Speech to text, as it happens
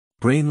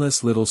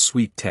Brainless little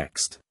sweet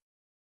text.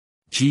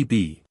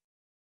 GB.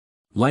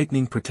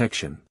 Lightning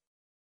protection.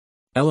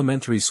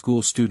 Elementary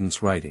school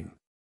students writing.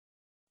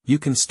 You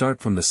can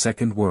start from the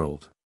second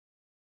world.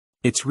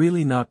 It's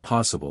really not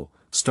possible,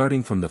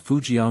 starting from the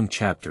Fujiang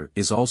chapter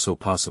is also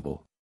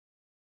possible.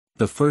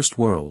 The first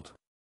world.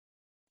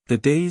 The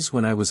days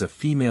when I was a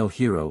female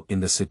hero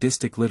in the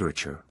sadistic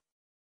literature.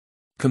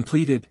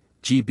 Completed,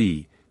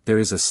 GB, there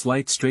is a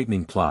slight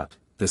straightening plot,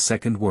 the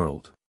second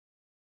world.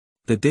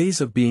 The days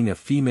of being a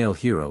female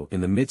hero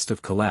in the midst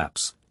of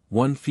collapse,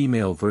 one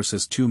female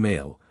versus two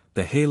male,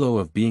 the halo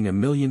of being a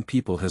million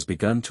people has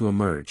begun to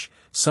emerge,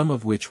 some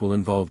of which will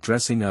involve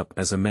dressing up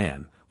as a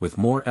man, with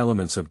more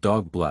elements of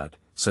dog blood,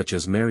 such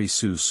as Mary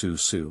Sue Sue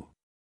Sue.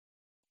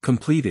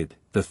 Completed,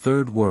 the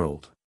third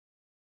world.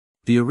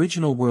 The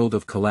original world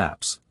of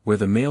collapse, where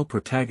the male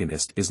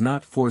protagonist is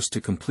not forced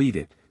to complete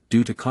it,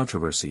 due to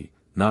controversy,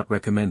 not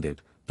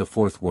recommended, the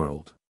fourth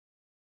world.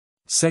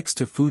 Sex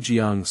to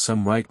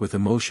FujiangSome write with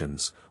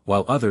emotions,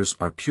 while others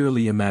are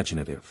purely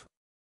imaginative.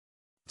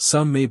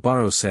 Some may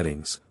borrow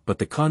settings, but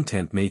the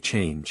content may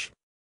change.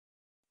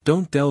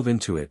 Don't delve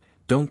into it,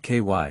 don't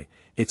KY,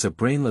 it's a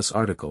brainless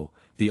article,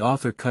 the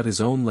author cut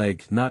his own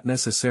leg, not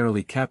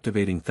necessarily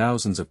captivating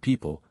thousands of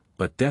people,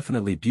 but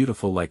definitely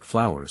beautiful like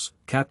flowers,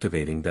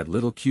 captivating that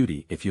little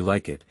cutie. If you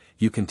like it,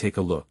 you can take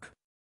a look.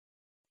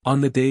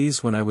 On the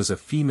days when I was a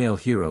female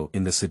hero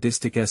in the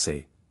sadistic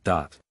essay.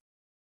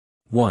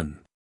 1.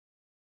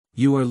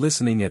 You are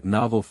listening at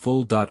novel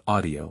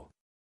full.audio.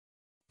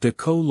 De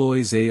co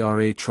lois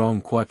ara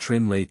trong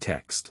quatrin lay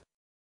text.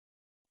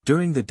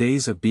 During the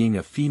days of being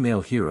a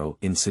female hero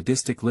in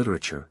sadistic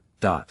literature.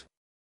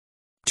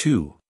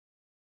 2.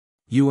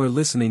 You are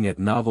listening at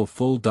novel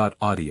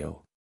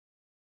full.audio.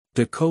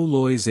 De co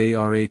lois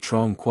ara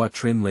trong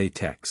quatrin lay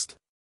text.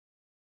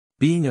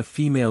 Being a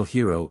female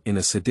hero in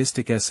a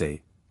sadistic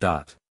essay.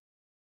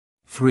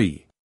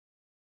 3.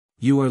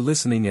 You are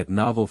listening at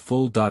novel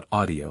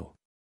full.audio.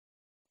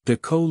 De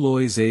co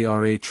lois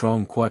ara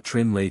trong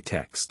quatrin lay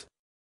text.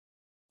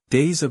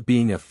 Days of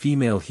being a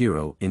female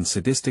hero in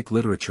sadistic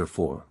literature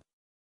 4.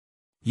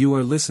 You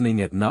are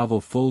listening at novel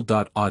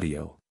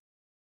full.audio.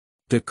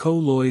 De co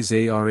lois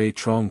ara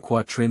trong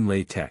quatrin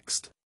lay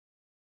text.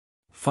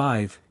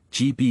 5.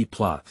 GB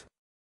plot.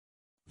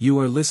 You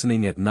are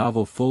listening at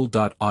novel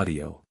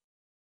full.audio.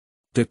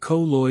 De co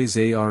lois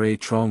ara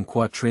trong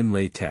quatrin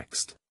lay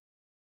text.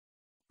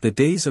 The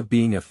days of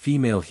being a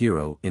female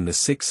hero in the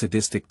 6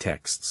 sadistic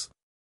texts.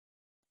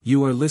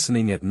 You are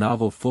listening at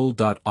novel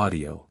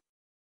full.audio.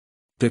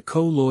 De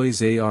co lois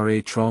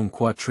ara trong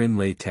quatrin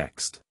lay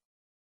text.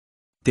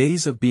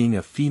 Days of being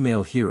a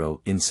female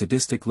hero in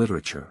sadistic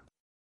literature.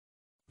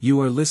 You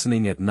are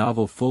listening at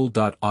novel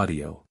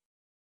full.audio.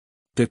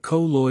 De co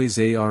lois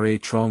ara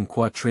trong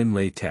quatrin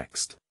lay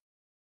text.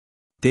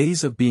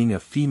 Days of being a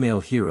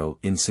female hero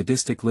in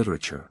sadistic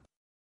literature.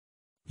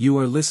 You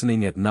are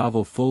listening at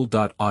novel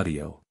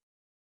full.audio.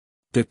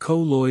 De co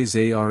lois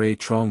ara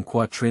trong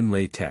quatrin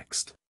lay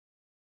text.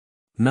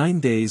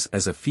 9 days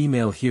as a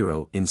female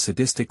hero in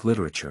sadistic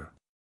literature.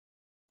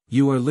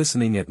 You are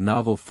listening at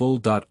novel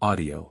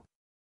full.audio.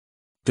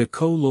 De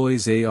co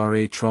lois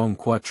ara trong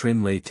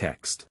quatrin lay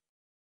text.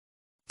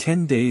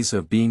 10 days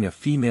of being a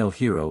female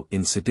hero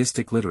in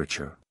sadistic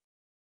literature.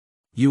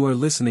 You are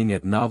listening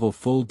at novel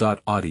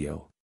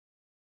full.audio.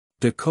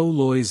 De co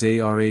lois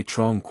ara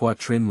trong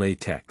quatrin lay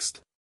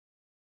text.